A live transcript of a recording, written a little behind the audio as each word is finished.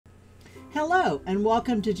Hello and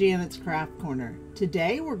welcome to Janet's Craft Corner.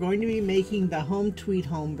 Today we're going to be making the Home Tweet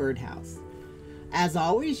Home birdhouse. As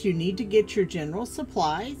always, you need to get your general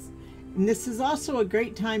supplies, and this is also a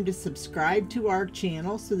great time to subscribe to our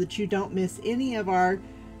channel so that you don't miss any of our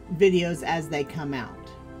videos as they come out.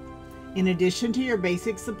 In addition to your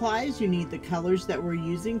basic supplies, you need the colors that we're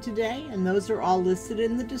using today, and those are all listed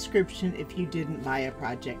in the description if you didn't buy a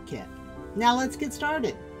project kit. Now let's get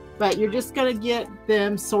started. But you're just going to get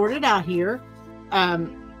them sorted out here.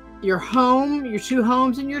 Your two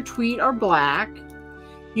homes and your tweet are black.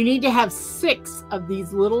 You need to have 6 of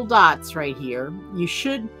these little dots right here. There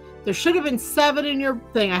should have been 7 in your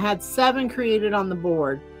thing. I had 7 created on the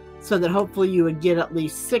board so that hopefully you would get at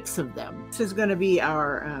least 6 of them. This is going to be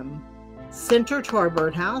our center to our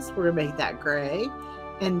birdhouse. We're going to make that gray.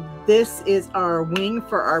 And this is our wing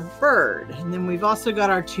for our bird. And then we've also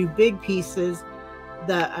got our 2 big pieces,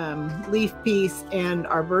 the leaf piece and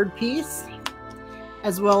our bird piece,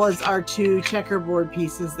 as well as our 2 checkerboard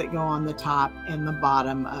pieces that go on the top and the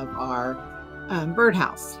bottom of our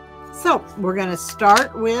birdhouse. So we're going to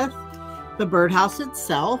start with the birdhouse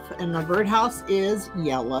itself, and the birdhouse is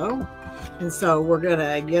yellow, and so we're going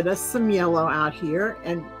to get us some yellow out here,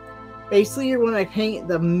 and basically you're going to paint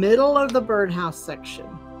the middle of the birdhouse section.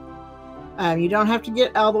 You don't have to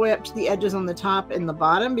get all the way up to the edges on the top and the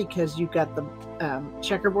bottom because you've got the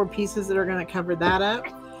checkerboard pieces that are going to cover that up,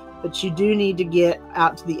 but you do need to get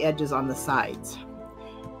out to the edges on the sides.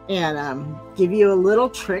 And give you a little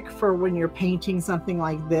trick for when you're painting something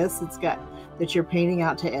like this. It's got that you're painting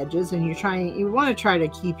out to edges, and you want to try to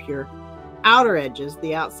keep your outer edges,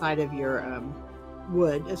 the outside of your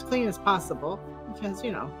wood, as clean as possible because,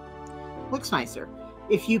 you know, looks nicer.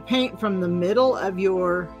 If you paint from the middle of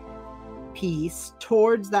your piece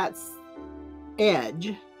towards that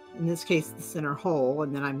edge, in this case the center hole,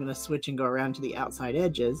 and then I'm going to switch and go around to the outside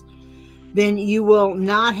edges, then you will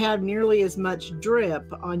not have nearly as much drip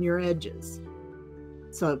on your edges.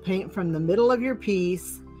 So paint from the middle of your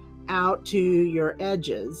piece out to your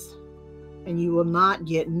edges, and you will not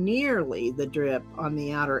get nearly the drip on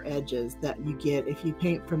the outer edges that you get if you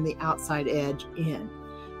paint from the outside edge in.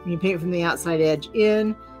 When you paint from the outside edge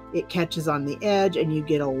in, it catches on the edge and you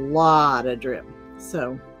get a lot of drip.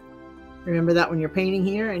 So remember that when you're painting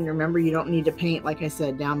here, and remember you don't need to paint, like I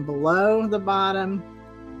said, down below the bottom.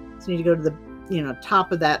 So you need to go to the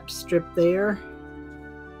top of that strip there,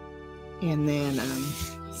 and then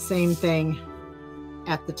same thing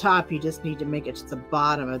at the top. You just need to make it to the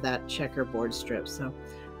bottom of that checkerboard strip. So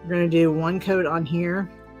we're going to do 1 coat on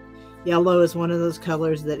here. Yellow is one of those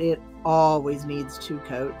colors that it always needs 2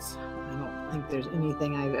 coats. I don't think there's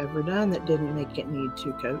anything I've ever done that didn't make it need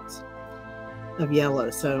 2 coats of yellow.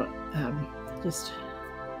 So just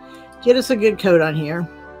get us a good coat on here.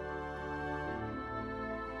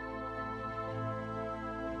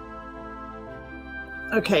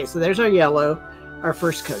 Okay, so there's our yellow, our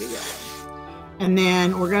first coat of yellow. And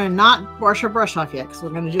then we're going to not wash our brush off yet because we're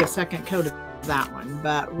going to do a second coat of that one.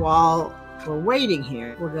 But while we're waiting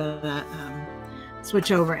here, we're going to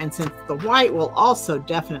switch over, and since the white will also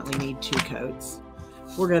definitely need 2 coats,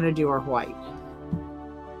 we're going to do our white.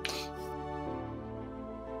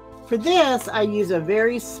 For this, I use a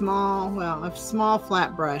very small, a small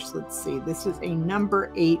flat brush. Let's see, this is a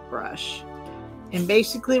number 8 brush. And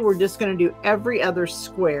basically, we're just going to do every other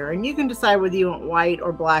square. And you can decide whether you want white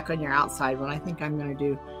or black on your outside one. I think I'm going to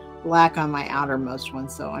do black on my outermost one.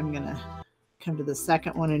 So I'm going to come to the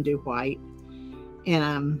second one and do white.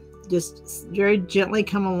 And just very gently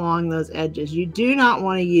come along those edges. You do not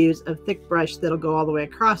want to use a thick brush that'll go all the way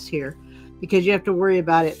across here, because you have to worry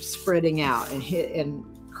about it spreading out and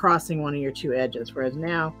crossing one of your 2 edges. Whereas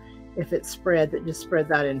now, if it's spread, that just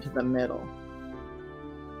spreads out into the middle.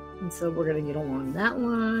 And so we're going to get along that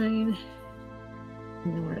line,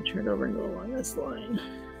 and then we're going to turn it over and go along this line.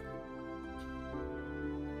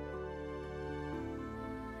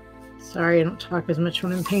 Sorry, I don't talk as much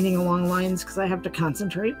when I'm painting along lines because I have to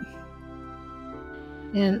concentrate.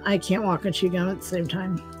 And I can't walk and chew gum at the same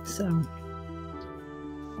time. So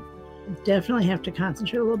definitely have to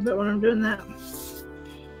concentrate a little bit when I'm doing that.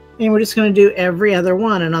 And we're just going to do every other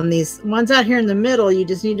one. And on these ones out here in the middle, you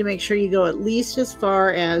just need to make sure you go at least as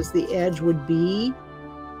far as the edge would be.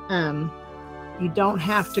 You don't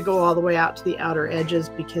have to go all the way out to the outer edges,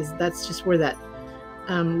 because that's just where that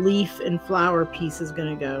leaf and flower piece is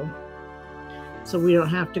going to go. So we don't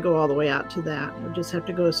have to go all the way out to that. We just have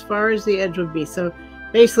to go as far as the edge would be. So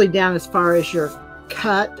basically down as far as your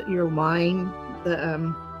cut, your line,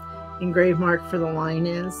 the engraved mark for the line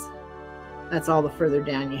is. That's all the further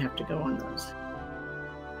down you have to go on those.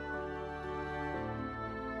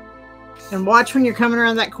 And watch when you're coming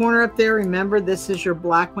around that corner up there. Remember, this is your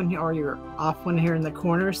black one or your off one here in the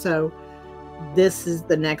corner. So this is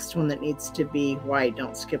the next one that needs to be white.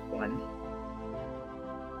 Don't skip one.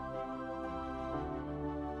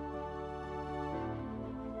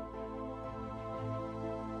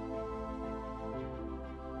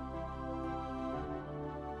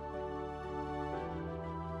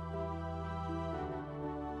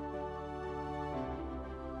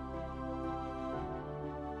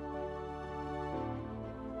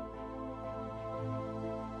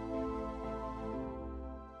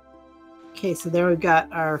 Okay, so there we've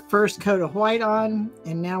got our first coat of white on,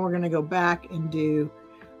 and now we're going to go back and do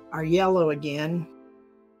our yellow again.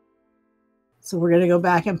 So we're going to go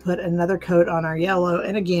back and put another coat on our yellow.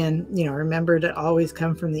 And again, you know, remember to always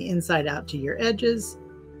come from the inside out to your edges.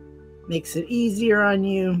 Makes it easier on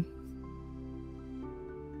you.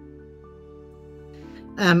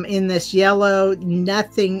 In this yellow,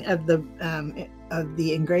 nothing of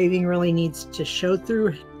the engraving really needs to show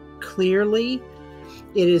through clearly.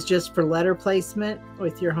 It is just for letter placement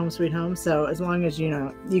with your Home Sweet Home. So as long as you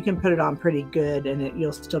know, you can put it on pretty good and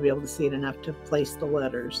you'll still be able to see it enough to place the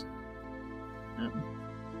letters.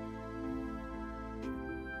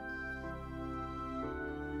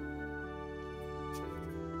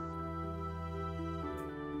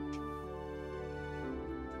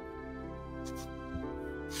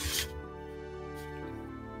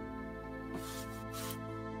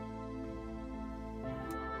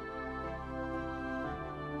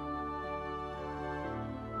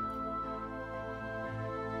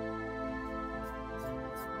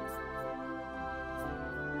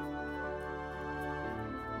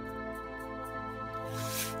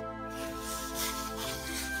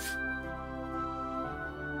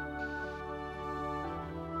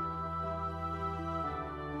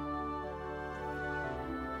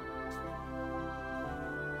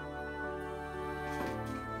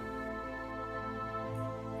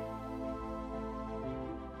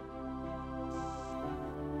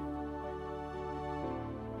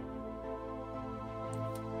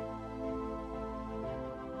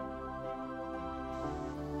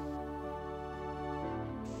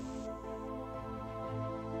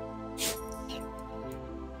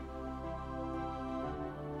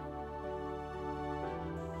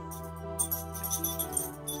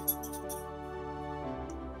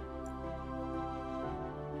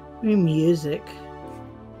 Music.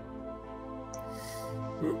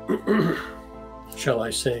 Shall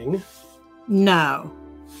I sing? No,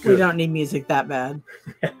 Good. We don't need music that bad.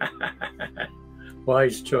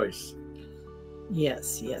 Wise choice.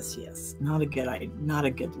 Yes, yes, yes. Not a good idea. Not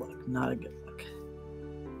a good look. Not a good look.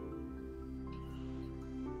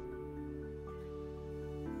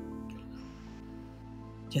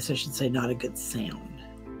 Guess I should say not a good sound.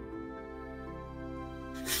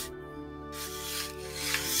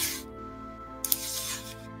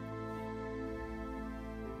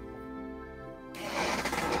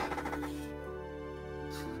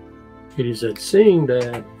 Katie said, sing,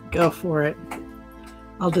 Dad. Go for it.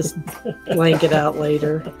 I'll just blank it out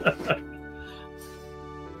later.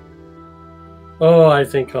 Oh, I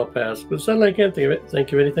think I'll pass. But suddenly I can't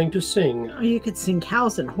think of anything to sing. Oh, you could sing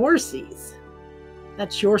Cows and Horses.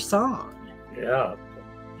 That's your song. Yeah,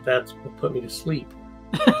 that's what put me to sleep.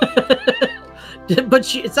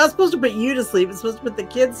 But it's not supposed to put you to sleep. It's supposed to put the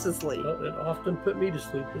kids to sleep. Well, it often put me to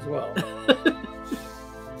sleep as well.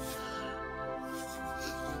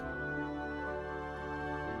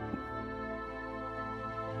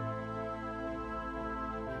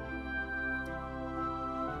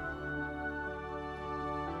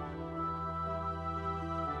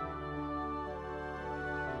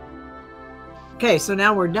 Okay, so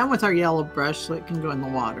now we're done with our yellow brush so it can go in the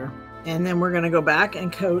water. And then we're going to go back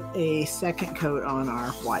and coat a second coat on our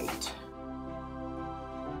white.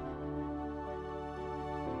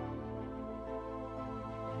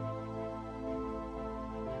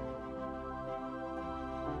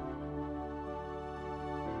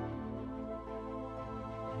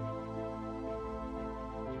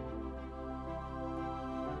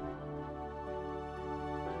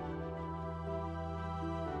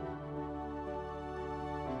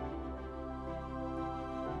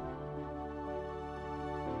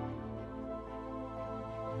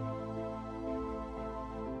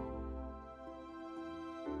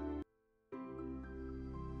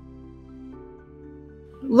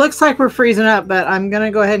 Looks like we're freezing up, but I'm going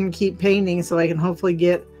to go ahead and keep painting so I can hopefully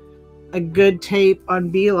get a good tape on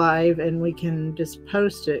Be Live and we can just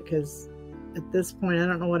post it, because at this point I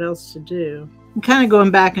don't know what else to do. I'm kind of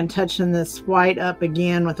going back and touching this white up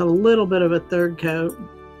again with a little bit of a third coat.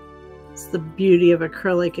 It's the beauty of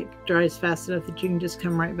acrylic. It dries fast enough that you can just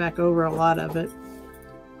come right back over a lot of it.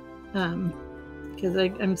 Because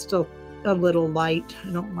I'm still a little light.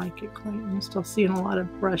 I don't like it quite. I'm still seeing a lot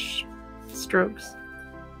of brush strokes.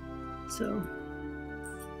 So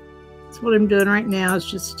that's what I'm doing right now, is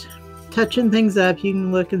just touching things up. You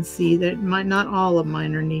can look and see that not all of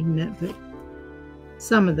mine are needing it, but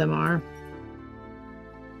some of them are.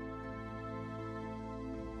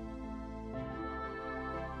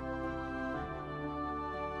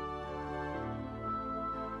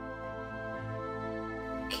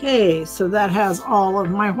 Okay, so that has all of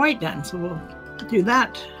my white done, so we'll do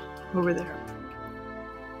that over there.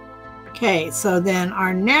 Okay, so then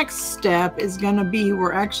our next step is going to be,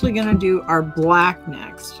 we're actually going to do our black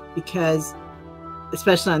next, because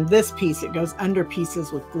especially on this piece, it goes under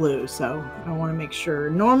pieces with glue. So I want to make sure.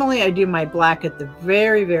 Normally I do my black at the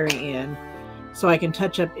very, very end, so I can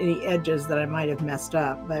touch up any edges that I might have messed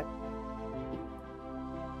up. But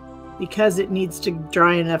because it needs to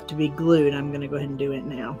dry enough to be glued, I'm going to go ahead and do it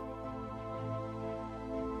now.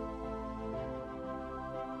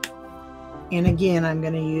 And again, I'm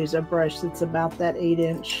going to use a brush that's about that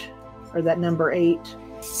 8-inch, or that number 8.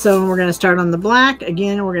 So we're going to start on the black.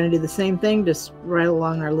 Again, we're going to do the same thing, just right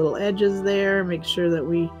along our little edges there. Make sure that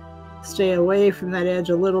we stay away from that edge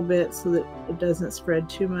a little bit so that it doesn't spread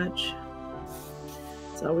too much.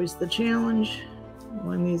 It's always the challenge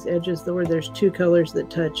along these edges, where there's two colors that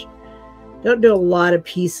touch. Don't do a lot of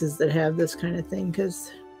pieces that have this kind of thing,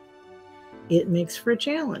 because it makes for a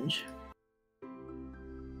challenge.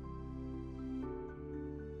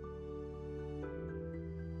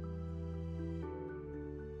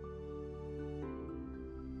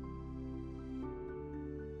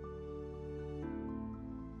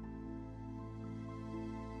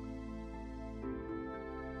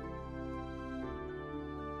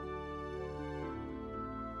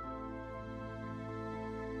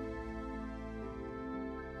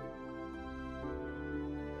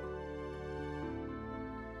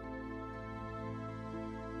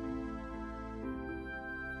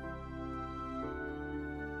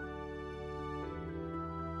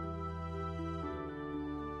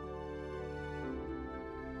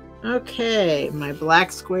 Okay, my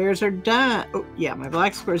black squares are done. Oh, yeah, my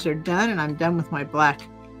black squares are done, and I'm done with my black.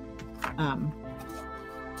 Oh,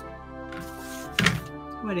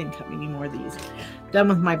 I didn't cut me any more of these. Done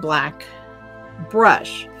with my black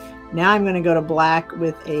brush. Now I'm going to go to black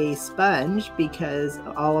with a sponge, because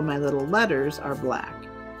all of my little letters are black.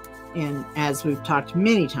 And as we've talked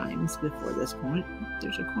many times before this point,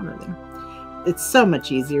 there's a corner there. It's so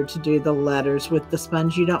much easier to do the letters with the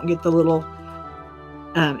sponge. You don't get the little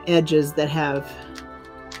edges that have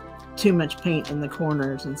too much paint in the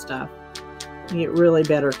corners and stuff. You get really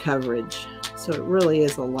better coverage, so it really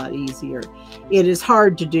is a lot easier. It is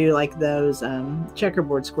hard to do like those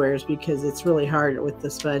checkerboard squares, because it's really hard with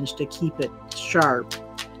the sponge to keep it sharp,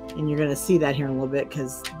 and you're going to see that here in a little bit,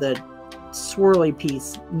 because the swirly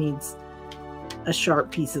piece needs a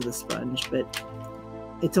sharp piece of the sponge, but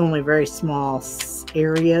it's only a very small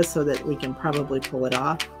area, so that we can probably pull it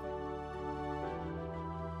off.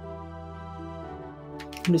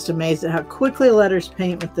 I'm just amazed at how quickly letters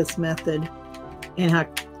paint with this method, and how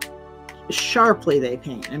sharply they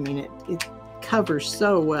paint. I mean, it covers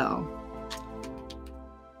so well.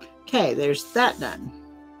 Okay, there's that done.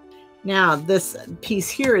 Now this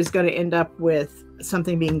piece here is going to end up with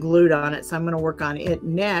something being glued on it, so I'm going to work on it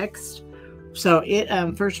next. So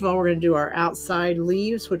first of all, we're going to do our outside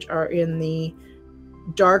leaves, which are in the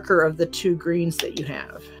darker of the two greens that you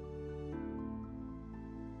have.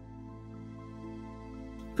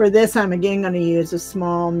 For this, I'm again going to use a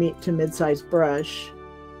small to mid-sized brush.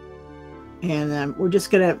 And we're just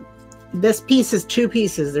going to, this piece is two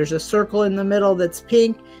pieces. There's a circle in the middle that's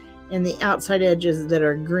pink, and the outside edges that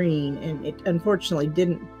are green. And it unfortunately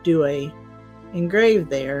didn't do a engrave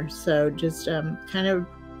there. So just kind of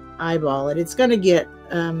eyeball it. It's going to get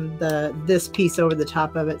this piece over the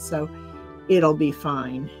top of it, so it'll be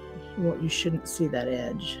fine. You shouldn't see that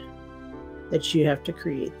edge that you have to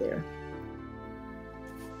create there.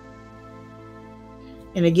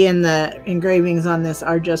 And again, the engravings on this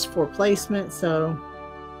are just for placement, so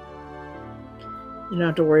you don't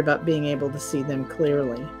have to worry about being able to see them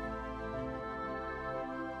clearly.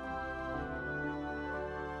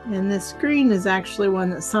 And this green is actually one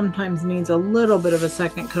that sometimes needs a little bit of a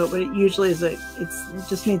second coat, but it usually is it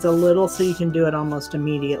just needs a little, so you can do it almost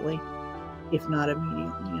immediately, if not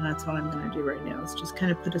immediately. And that's what I'm going to do right now, is just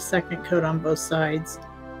kind of put a second coat on both sides,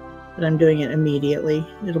 but I'm doing it immediately.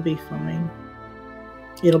 It'll be fine.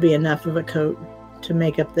 It'll be enough of a coat to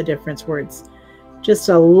make up the difference where it's just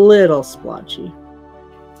a little splotchy.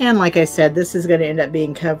 And like I said, this is going to end up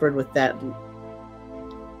being covered with that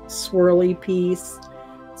swirly piece.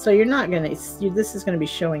 So you're not going to see, this is going to be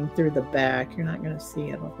showing through the back. You're not going to see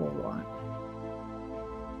it a whole lot.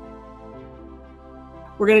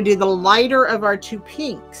 We're going to do the lighter of our two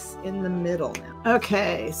pinks in the middle now.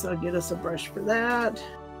 Okay, so get us a brush for that.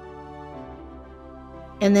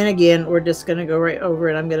 And then again, we're just going to go right over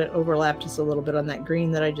it. I'm going to overlap just a little bit on that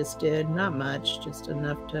green that I just did. Not much, just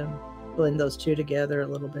enough to blend those two together a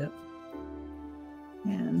little bit.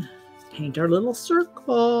 And paint our little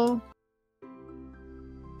circle.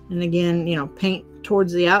 And again, you know, paint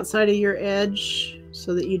towards the outside of your edge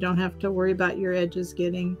so that you don't have to worry about your edges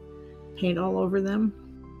getting paint all over them.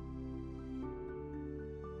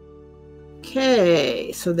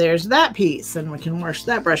 Okay, so there's that piece, and we can wash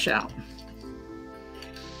that brush out.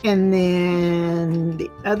 And then the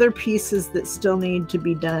other pieces that still need to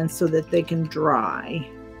be done so that they can dry.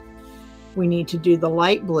 We need to do the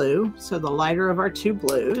light blue, so the lighter of our two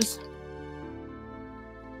blues.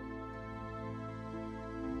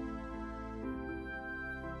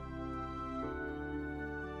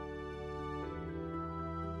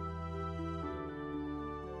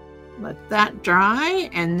 Let that dry,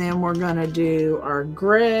 and then we're going to do our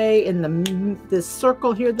gray in this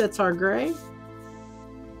circle here. That's our gray.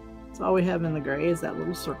 That's all we have in the gray is that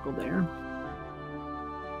little circle there.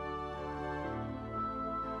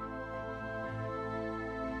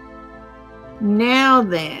 Now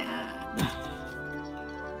then,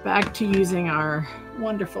 back to using our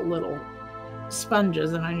wonderful little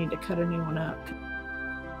sponges, and I need to cut a new one up.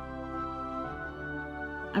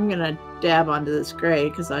 I'm going to dab onto this gray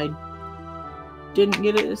because I didn't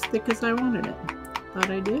get it as thick as I wanted it. Thought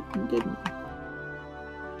I did and didn't.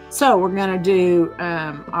 So we're going to do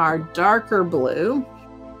our darker blue.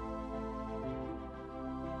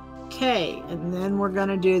 Okay, and then we're going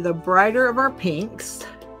to do the brighter of our pinks.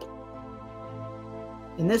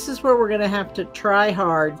 And this is where we're going to have to try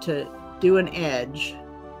hard to do an edge.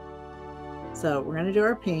 So we're going to do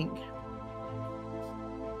our pink.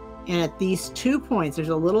 And at these 2 points, there's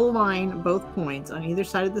a little line at both points on either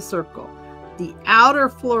side of the circle. The outer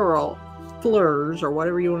fleurs, or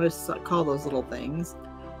whatever you want to call those little things,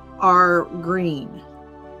 are green.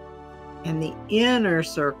 And the inner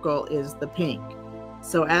circle is the pink.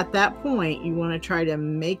 So at that point, you want to try to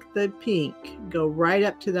make the pink go right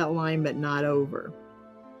up to that line, but not over.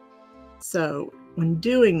 So when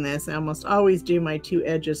doing this, I almost always do my two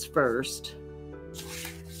edges first,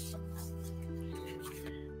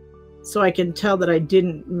 so I can tell that I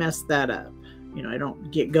didn't mess that up. You know, I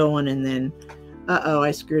don't get going and then, uh-oh,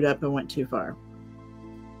 I screwed up and went too far.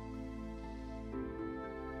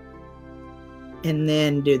 And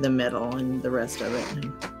then do the middle and the rest of it.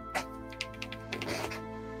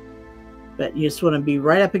 But you just want to be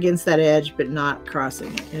right up against that edge, but not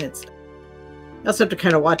crossing it. And it's, you also have to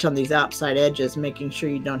kind of watch on these outside edges, making sure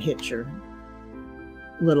you don't hit your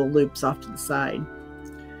little loops off to the side.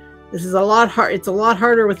 This is a lot hard. It's a lot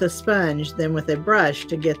harder with a sponge than with a brush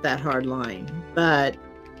to get that hard line. But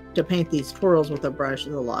to paint these twirls with a brush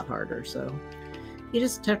is a lot harder. So you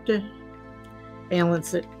just have to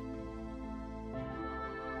balance it.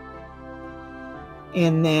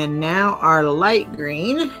 And then now our light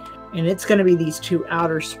green, and it's going to be these two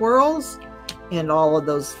outer swirls and all of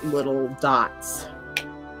those little dots.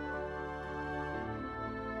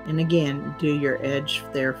 And again, do your edge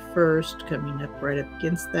there first, coming up right up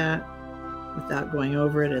against that without going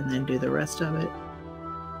over it, and then do the rest of it.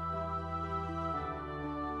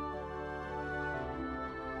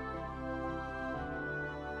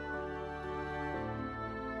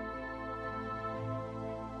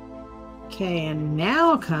 Okay, and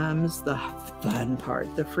now comes the fun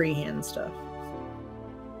part, the freehand stuff.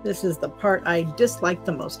 This is the part I dislike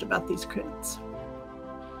the most about these crits.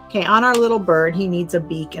 Okay, on our little bird, he needs a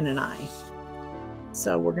beak and an eye.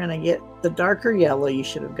 So we're going to get the darker yellow you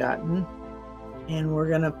should have gotten, and we're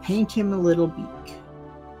going to paint him a little beak.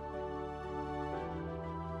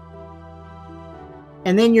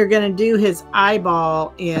 And then you're going to do his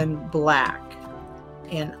eyeball in black,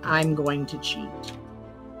 and I'm going to cheat.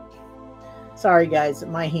 Sorry guys,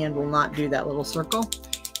 my hand will not do that little circle.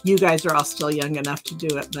 You guys are all still young enough to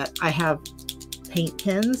do it, but I have paint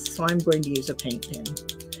pens, so I'm going to use a paint pen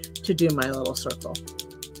to do my little circle.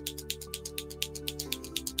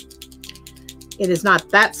 It is not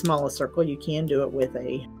that small a circle. You can do it with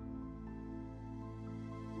a...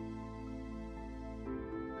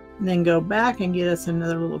 And then go back and get us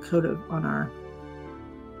another little coat of on our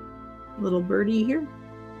little birdie here.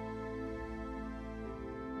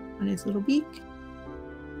 On his little beak.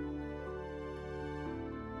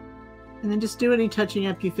 And then just do any touching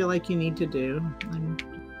up you feel like you need to do.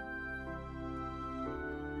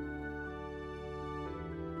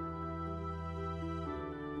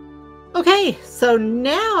 Okay, so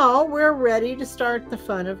now we're ready to start the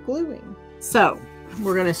fun of gluing. So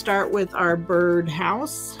we're going to start with our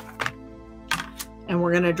birdhouse, and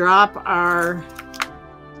we're going to drop our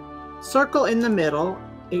circle in the middle.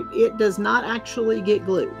 It does not actually get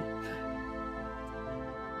glued.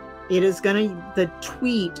 It is going to, the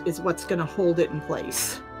tweet is what's going to hold it in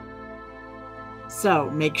place. So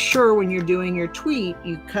make sure when you're doing your tweet,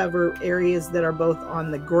 you cover areas that are both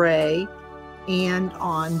on the gray and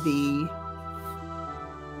on the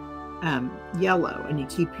yellow, and you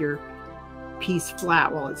keep your piece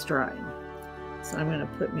flat while it's drying. So I'm going to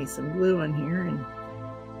put me some glue on here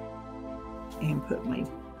and put my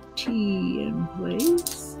T in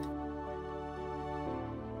place.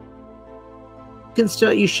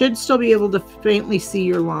 You should still be able to faintly see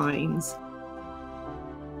your lines.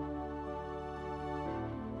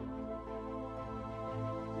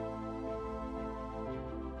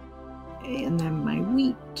 And then my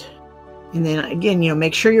wheat. And then again,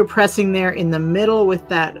 make sure you're pressing there in the middle with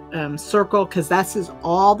that circle, because that's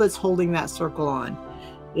all that's holding that circle on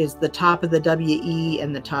is the top of the WE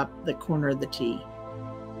and the corner of the T.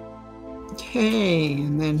 Okay,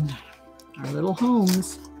 and then our little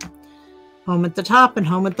homes. Home at the top and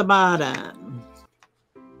home at the bottom.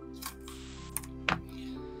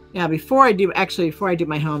 Now, before I do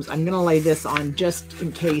my homes, I'm going to lay this on just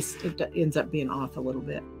in case it ends up being off a little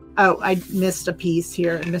bit. Oh, I missed a piece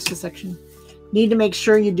here. I missed a section. Need to make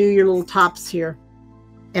sure you do your little tops here.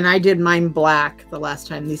 And I did mine black the last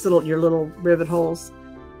time. Your little rivet holes,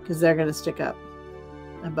 because they're going to stick up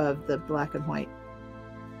above the black and white.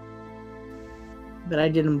 But I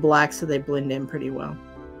did them black so they blend in pretty well.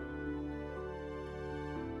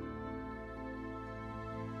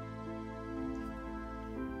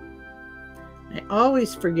 I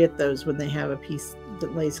always forget those when they have a piece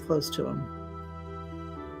that lays close to them.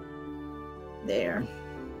 There.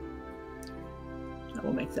 That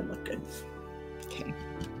will make them look good. Okay.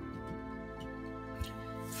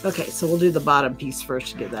 Okay, so we'll do the bottom piece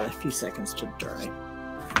first to give that a few seconds to dry.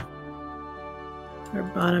 Our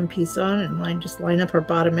bottom piece on, and just line up our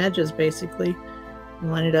bottom edges basically.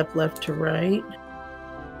 And line it up left to right.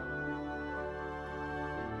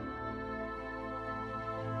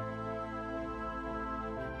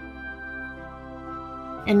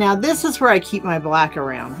 And now this is where I keep my black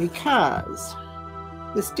around, because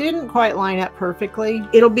this didn't quite line up perfectly.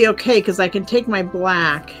 It'll be okay because I can take my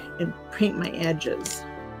black and paint my edges.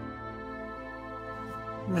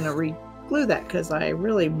 I'm going to re-glue that because I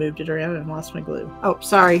really moved it around and lost my glue. Oh,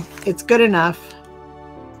 sorry. It's good enough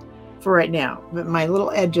for right now, but my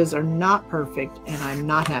little edges are not perfect and I'm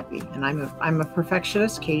not happy. And I'm a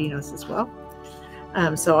perfectionist. Katie knows as well.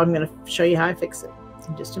 So I'm going to show you how I fix it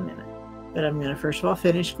in just a minute. But I'm going to first of all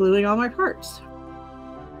finish gluing all my parts.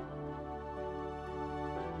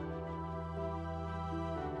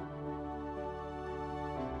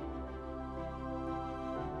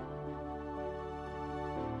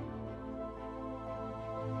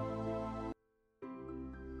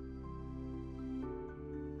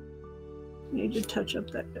 Need to touch up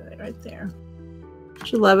that guy right there.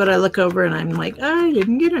 Don't you love it? I look over and I'm like, I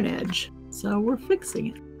didn't get an edge. So we're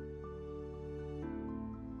fixing it.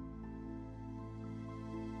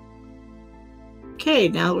 Okay,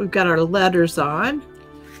 now that we've got our letters on,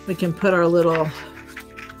 we can put our little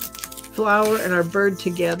flower and our bird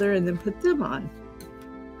together and then put them on.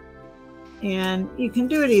 And you can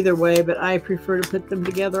do it either way, but I prefer to put them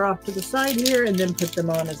together off to the side here and then put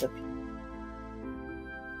them on as a piece.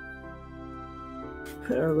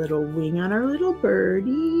 Put our little wing on our little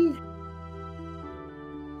birdie.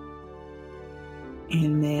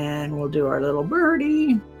 And then we'll do our little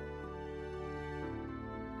birdie.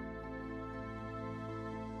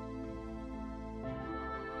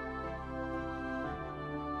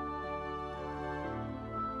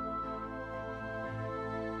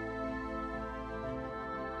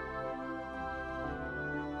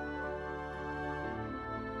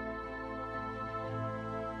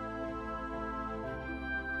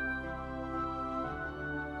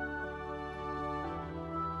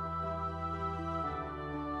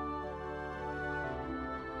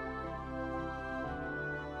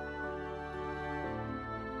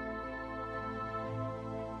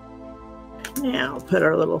 Now put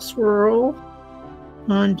our little swirl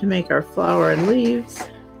on to make our flower and leaves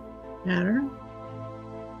pattern.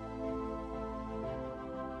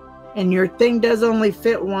 And your thing does only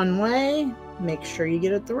fit one way. Make sure you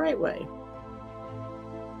get it the right way.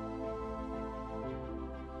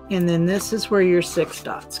 And then this is where your 6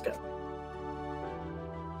 dots go.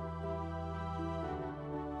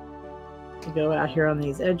 You go out here on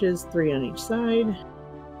these edges, 3 on each side.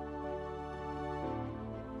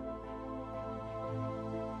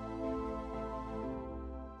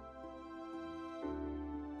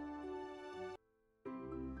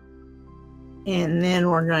 And then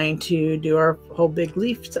we're going to do our whole big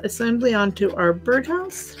leaf assembly onto our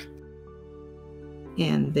birdhouse.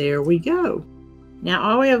 And there we go. Now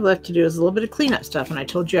all we have left to do is a little bit of cleanup stuff, and I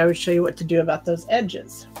told you I would show you what to do about those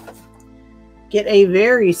edges. Get a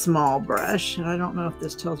very small brush, and I don't know if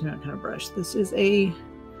this tells me what kind of brush. This is a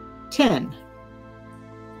 10.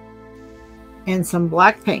 And some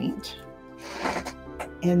black paint.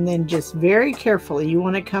 And then just very carefully, you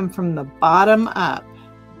want to come from the bottom up.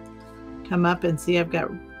 Come up and see I've got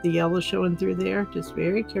the yellow showing through there. Just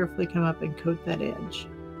very carefully come up and coat that edge.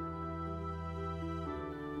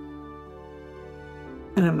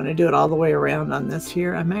 And I'm going to do it all the way around on this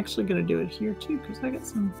here. I'm actually going to do it here too because I got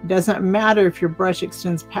some. It doesn't matter if your brush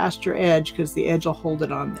extends past your edge because the edge will hold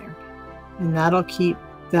it on there. And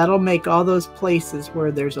that'll make all those places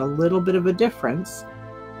where there's a little bit of a difference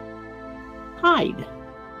hide.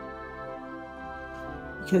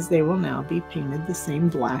 Because they will now be painted the same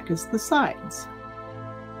black as the sides.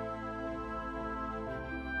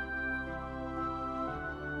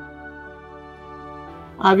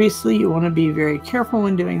 Obviously, you want to be very careful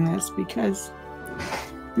when doing this because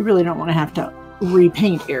you really don't want to have to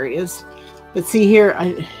repaint areas. But see here,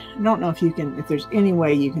 I don't know if there's any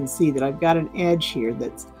way you can see that I've got an edge here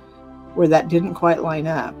that's where that didn't quite line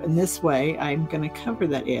up. And this way, I'm going to cover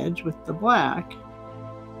that edge with the black.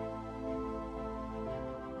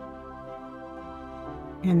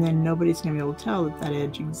 And then nobody's going to be able to tell that that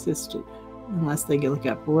edge existed unless they look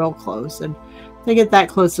up real close. And if they get that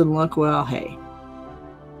close and look, well, hey,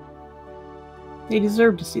 they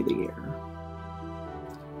deserve to see the error.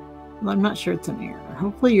 Well, I'm not sure it's an error.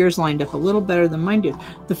 Hopefully yours lined up a little better than mine did.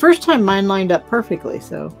 The first time mine lined up perfectly,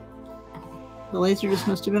 so the laser just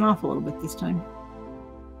must have been off a little bit this time.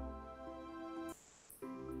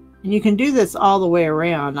 And you can do this all the way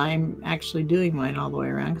around. I'm actually doing mine all the way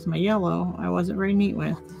around because my yellow I wasn't very neat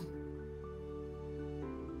with.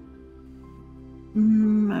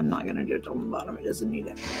 I'm not going to do it on the bottom. It doesn't need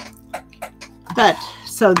it. But,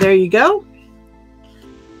 so there you go.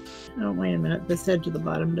 Oh, wait a minute. This edge of the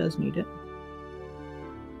bottom does need it.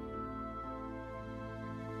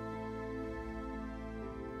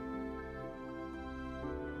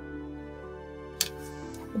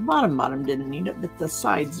 The bottom didn't need it, but the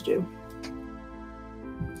sides do.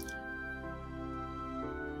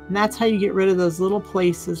 And that's how you get rid of those little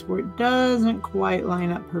places where it doesn't quite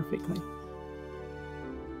line up perfectly.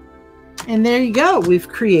 And there you go. We've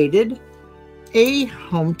created a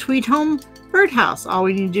home tweed home birdhouse. All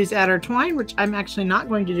we need to do is add our twine, which I'm actually not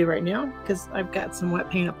going to do right now because I've got some wet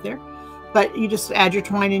paint up there. But you just add your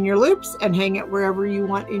twine in your loops and hang it wherever you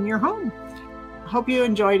want in your home. Hope you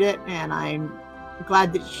enjoyed it, and I'm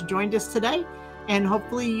glad that you joined us today. And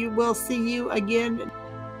hopefully we will see you again